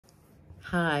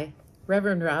Hi, Rev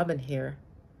Robin here.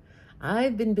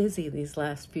 I've been busy these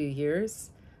last few years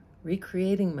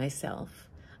recreating myself.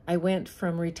 I went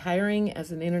from retiring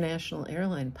as an international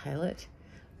airline pilot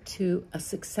to a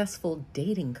successful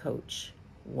dating coach.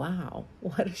 Wow,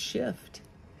 what a shift.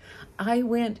 I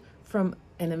went from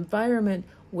an environment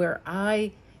where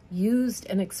I used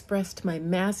and expressed my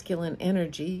masculine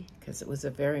energy, because it was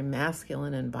a very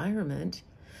masculine environment,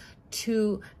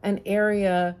 to an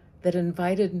area that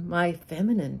invited my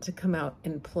feminine to come out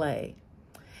and play.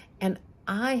 And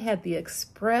I had the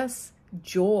express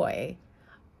joy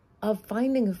of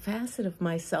finding a facet of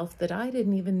myself that I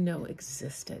didn't even know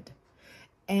existed,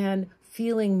 and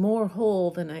feeling more whole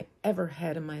than I ever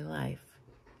had in my life.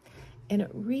 And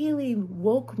it really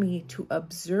woke me to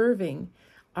observing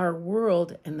our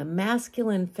world and the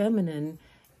masculine, feminine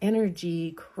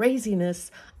energy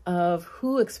craziness of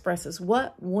who expresses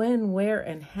what, when, where,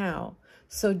 and how.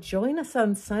 So join us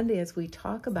on Sunday as we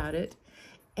talk about it,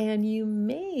 and you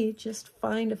may just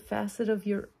find a facet of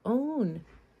your own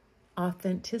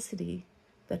authenticity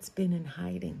that's been in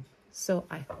hiding. So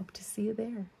I hope to see you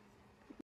there.